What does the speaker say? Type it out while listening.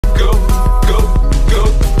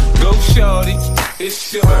shorty,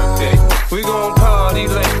 it's your birthday. We gon' party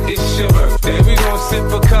like it's your birthday. We gon' sip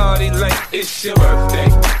Bacardi like it's your birthday.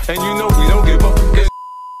 And you know we don't give a.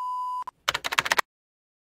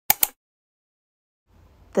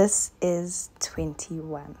 This is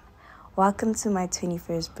 21. Welcome to my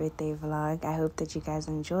 21st birthday vlog. I hope that you guys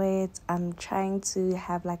enjoy it. I'm trying to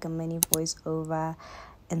have like a mini voiceover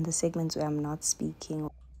in the segments where I'm not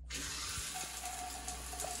speaking.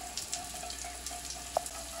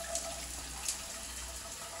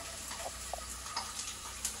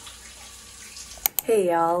 Hey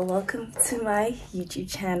y'all, welcome to my YouTube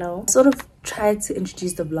channel. I sort of tried to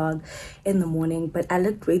introduce the vlog in the morning, but I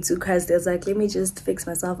looked way too crusty. I was like, let me just fix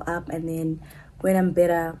myself up, and then when I'm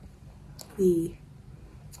better, we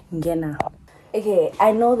get now. Okay,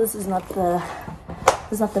 I know this is not the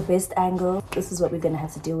best angle. This is what we're gonna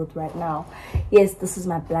have to deal with right now. Yes, this is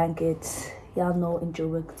my blanket. Y'all know in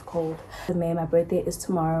Joburg it's cold. May, my birthday is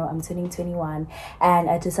tomorrow. I'm turning 21, and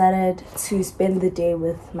I decided to spend the day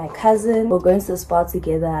with my cousin. We're going to the spa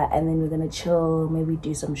together, and then we're gonna chill, maybe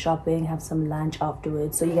do some shopping, have some lunch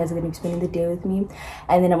afterwards. So you guys are gonna be spending the day with me,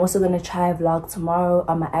 and then I'm also gonna try a vlog tomorrow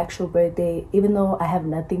on my actual birthday, even though I have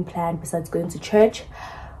nothing planned besides going to church.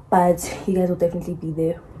 But you guys will definitely be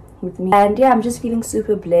there with me. And yeah, I'm just feeling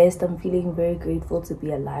super blessed. I'm feeling very grateful to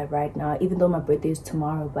be alive right now, even though my birthday is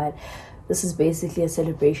tomorrow. But this is basically a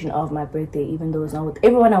celebration of my birthday, even though it's not with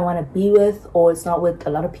everyone I want to be with, or it's not with a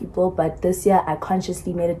lot of people. But this year I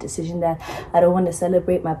consciously made a decision that I don't want to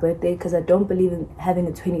celebrate my birthday because I don't believe in having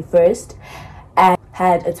a 21st, and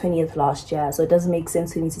had a 20th last year, so it doesn't make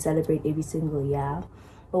sense for me to celebrate every single year.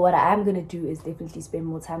 But what I am gonna do is definitely spend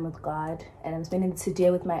more time with God, and I'm spending today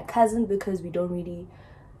with my cousin because we don't really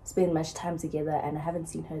spend much time together, and I haven't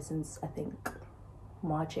seen her since I think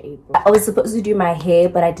March or April. I was supposed to do my hair,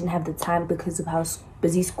 but I didn't have the time because of how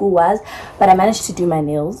busy school was. But I managed to do my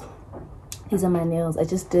nails. These are my nails. I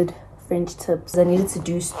just did French tips. I needed to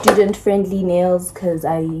do student-friendly nails because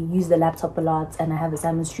I use the laptop a lot, and I have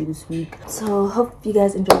assignments due this week. So hope you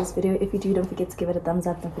guys enjoy this video. If you do, don't forget to give it a thumbs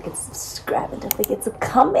up, don't forget to subscribe, and don't forget to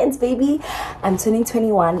comment, baby. I'm turning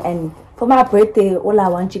 21, and for my birthday, all I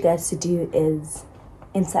want you guys to do is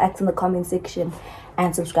interact in the comment section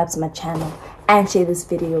and subscribe to my channel and share this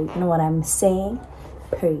video. You know what I'm saying?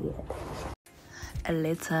 Period. A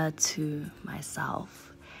letter to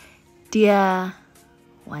myself. Dear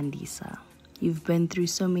Wandisa, you've been through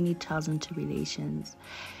so many trials and tribulations.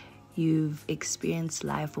 You've experienced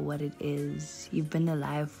life for what it is. You've been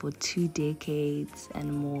alive for 2 decades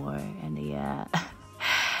and more, and a year.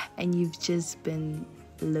 And you've just been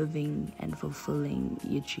living and fulfilling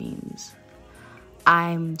your dreams.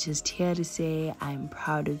 I'm just here to say I'm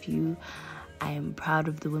proud of you. I am proud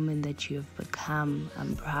of the woman that you have become.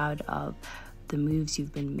 I'm proud of the moves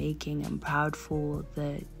you've been making. I'm proud for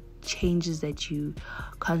the changes that you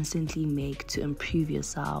constantly make to improve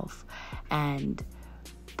yourself, and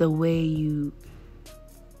the way you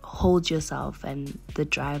hold yourself and the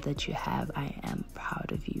drive that you have. I am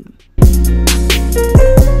proud of you.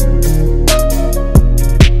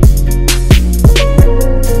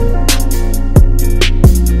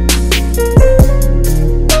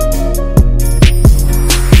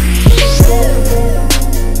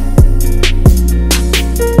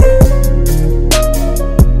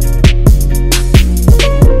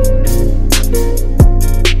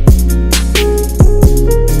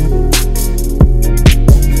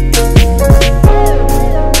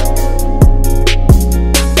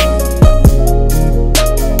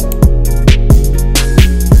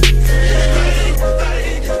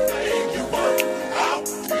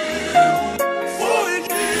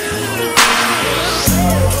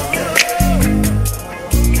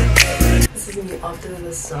 After the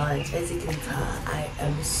massage, as you can tell, I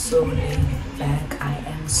am so laid back. I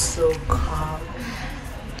am so calm.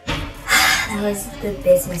 That was the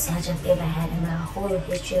best massage I've ever had in my whole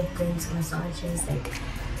history of going to massages. Like,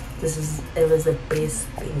 it was the best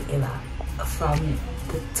thing ever. From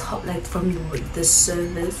the top, like from the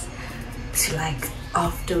service to like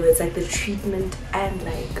afterwards, like the treatment and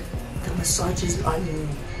like the massages on me.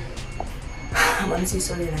 I'm honestly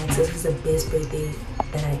so relaxed. This was the best birthday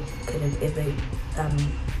that I could have ever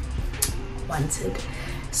wanted.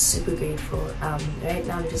 Super grateful. Right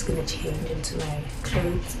now I'm just gonna change into my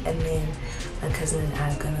clothes, and then my cousin and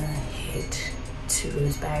I are gonna head to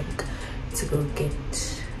Rosebank to go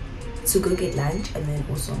get lunch, and then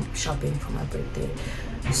also shopping for my birthday.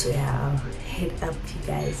 So yeah, I'll hit up you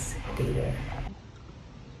guys later.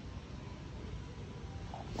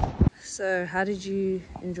 So how did you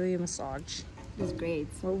enjoy your massage? It was great.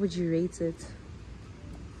 What would you rate it?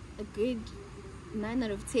 A good 9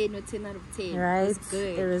 out of 10 or 10 out of 10. Right? It was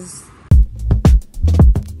good. It was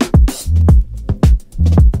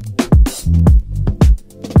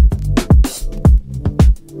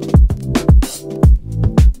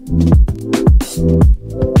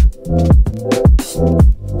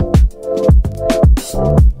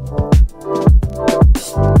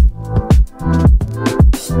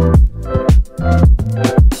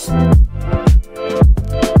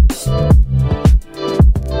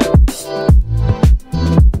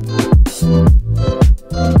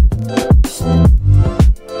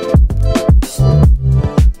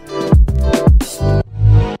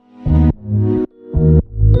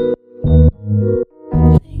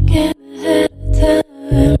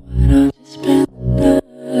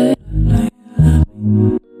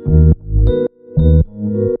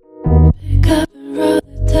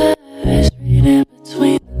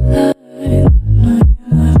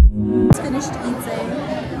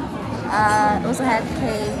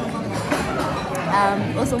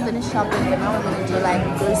Also finished shopping, but now we're gonna do like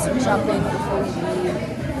grocery shopping before we leave.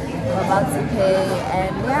 We're about to pay,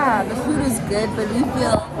 and yeah, the food is good, but we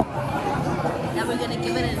feel that we're gonna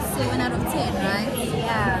give it a 7 out of 10, right?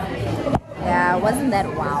 Yeah, it wasn't that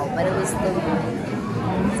wow, but it was still good.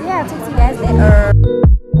 So yeah, I'll talk to you guys later.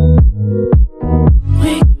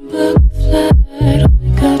 We can book a flight,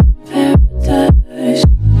 wake up in paradise.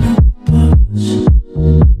 No books.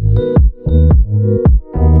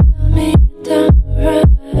 Tell me you're down the ride,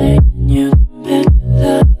 and you can bet your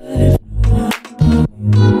life.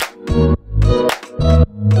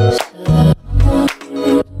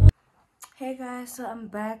 Hey guys, so I'm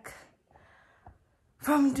back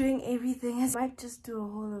from doing everything. I might just do a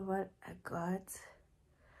haul of what I got.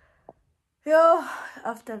 Yo,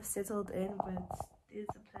 after I've settled in, but there's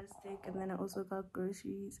the plastic, and then I also got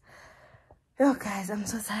groceries. Yo guys, I'm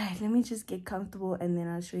so tired. Let me just get comfortable, and then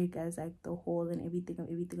I'll show you guys like the haul and everything of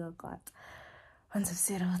everything I got once I've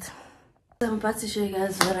settled. So I'm about to show you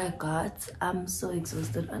guys what I got. I'm so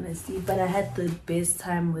exhausted honestly, but I had the best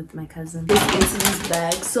time with my cousin. This is in his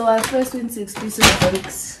bag. So I first went to Exclusive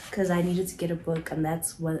Books because I needed to get a book, and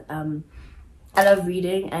that's what I love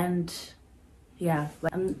reading. And yeah,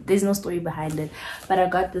 there's no story behind it, but I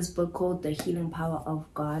got this book called The Healing Power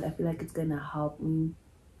of God. I feel like it's gonna help me.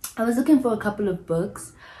 I was looking for a couple of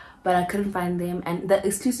books, but I couldn't find them, and the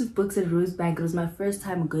Exclusive Books at Rosebank, it was my first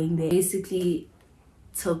time going there. Basically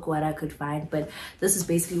took what I could find, but this is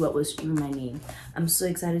basically what was in my name. I'm so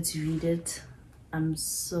excited to read it. I'm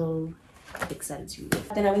so excited to read it.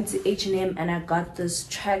 Then I went to H&M and I got this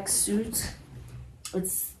tracksuit.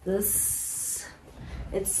 It's this,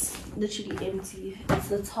 it's literally empty. It's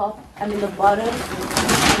the top, I mean the bottom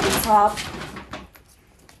and the top.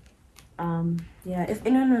 Yeah, if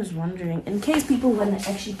anyone was wondering, in case people want to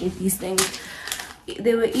actually get these things,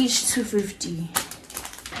 they were each $2.50.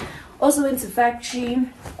 Also went to Factory.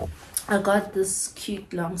 I got this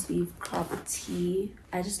cute long sleeve crop tee.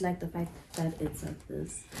 I just like the fact that it's like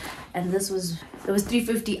this, and this was, it was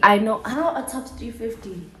 $3.50. I know how a top's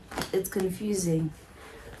 $3.50. It's confusing.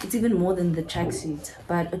 It's even more than the tracksuit,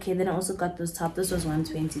 but okay. Then I also got this top. This was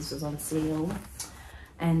 $120. This was on sale,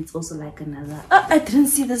 and it's also like another. Oh, I didn't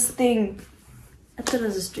see this thing. I thought it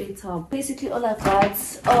was a straight top. Basically all I got.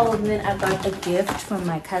 Oh, and then I got a gift from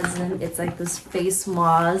my cousin. It's like this face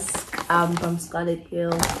mask from Scarlet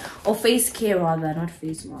Hill, or face care rather, not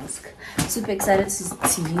face mask. Super excited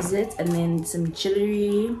to use it. And then some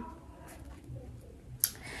jewelry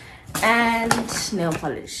and nail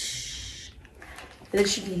polish.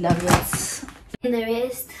 Literally love it. And the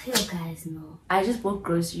rest, you guys know. I just bought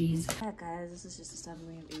groceries. Yeah guys, this is just a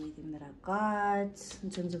summary of everything that I got. In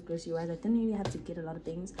terms of grocery wise, I didn't really have to get a lot of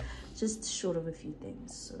things, just short of a few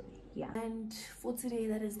things. So yeah. And for today,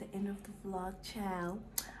 that is the end of the vlog, ciao.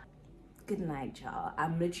 Good night, y'all.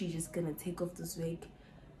 I'm literally just gonna take off this wig,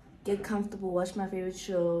 get comfortable, watch my favorite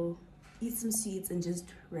show, eat some sweets, and just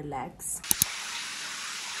relax.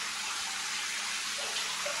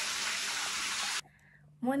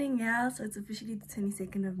 Morning, y'all. So it's officially the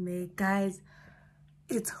 22nd of May. Guys,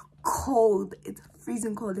 it's cold. It's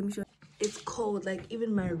freezing cold. Let me show you. It's cold. Like,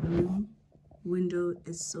 even my room window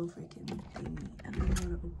is so freaking thingy. I don't want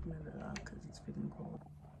to open it at all because it's freaking cold.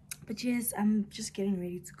 But yes, I'm just getting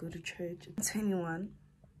ready to go to church. I'm 21.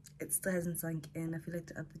 It still hasn't sunk in. I feel like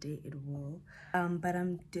the other day it will. But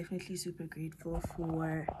I'm definitely super grateful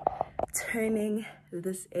for turning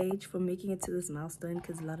this age, for making it to this milestone,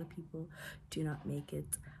 because a lot of people do not make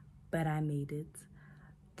it, but I made it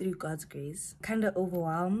through God's grace. Kind of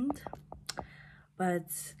overwhelmed,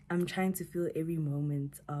 but I'm trying to feel every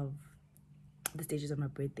moment of the stages of my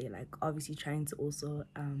birthday, like obviously trying to also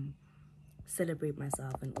celebrate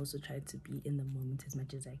myself and also try to be in the moment as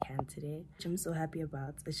much as I can today, which I'm so happy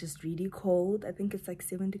about. It's just really cold. I think it's like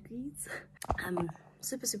 7 degrees. I'm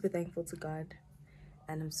super thankful to God,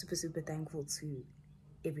 and I'm super thankful to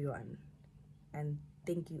everyone, and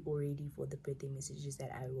thank you already for the birthday messages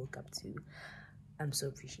that I woke up to. I'm so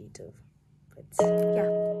appreciative. But yeah.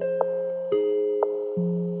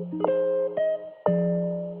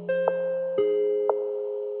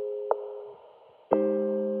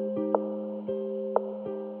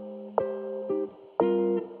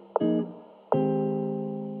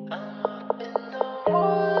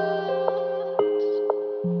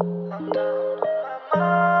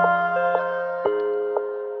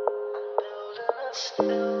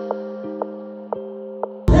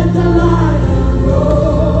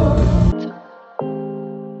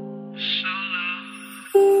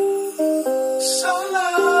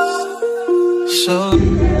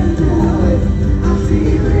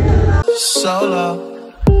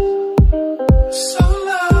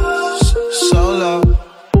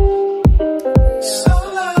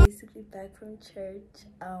 church.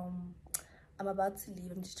 I'm about to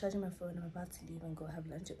leave. I'm just charging my phone. I'm about to leave and go have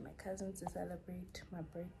lunch with my cousins to celebrate my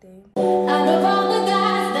birthday. Out of all the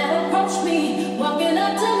guys that approach me, walking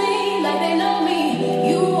up to me like they know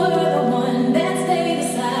me, you were the one that stayed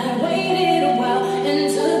aside, waited a while,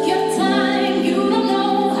 and took your time. You don't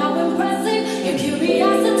know how impressive your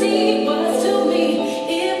curiosity was to me.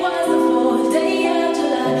 It was the 4th day of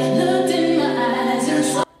July, looked in my eyes and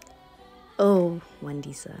saw. Oh,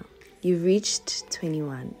 Wandisa, you've reached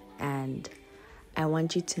 21 and I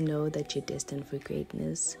want you to know that you're destined for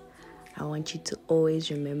greatness. I want you to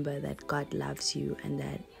always remember that God loves you and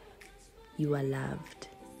that you are loved.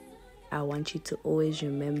 I want you to always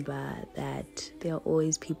remember that there are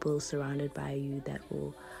always people surrounded by you that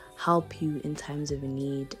will help you in times of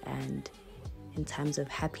need and in times of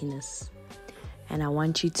happiness. And I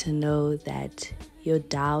want you to know that your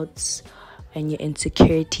doubts and your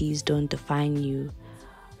insecurities don't define you,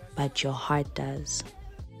 but your heart does.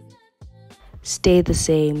 Stay the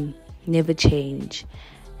same, never change,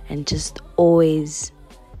 and just always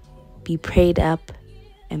be prayed up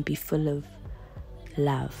and be full of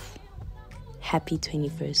love. Happy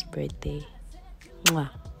 21st birthday.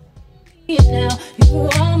 Mwah. Now you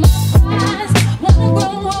are my prize. Wanna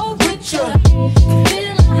grow old with you.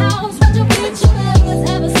 In my house, want your picture. Let's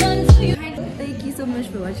have a son for you. Thank you so much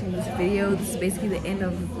for watching this video. This is basically the end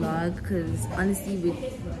of the vlog because honestly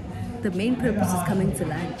the main purpose is coming to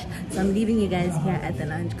lunch, so I'm leaving you guys here at the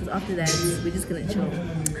lunch because after that we're just gonna chill.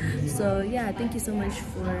 So yeah, thank you so much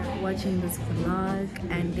for watching this vlog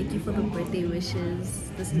and thank you for the birthday wishes.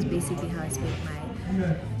 This is basically how I spent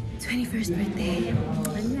my 21st birthday.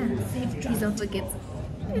 And yeah, please don't forget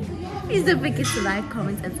to like,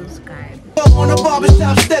 comment and subscribe. On a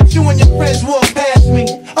barbershop steps, you and your friends walk past me.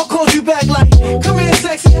 I'll call you back like, come here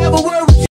sexy, have a word.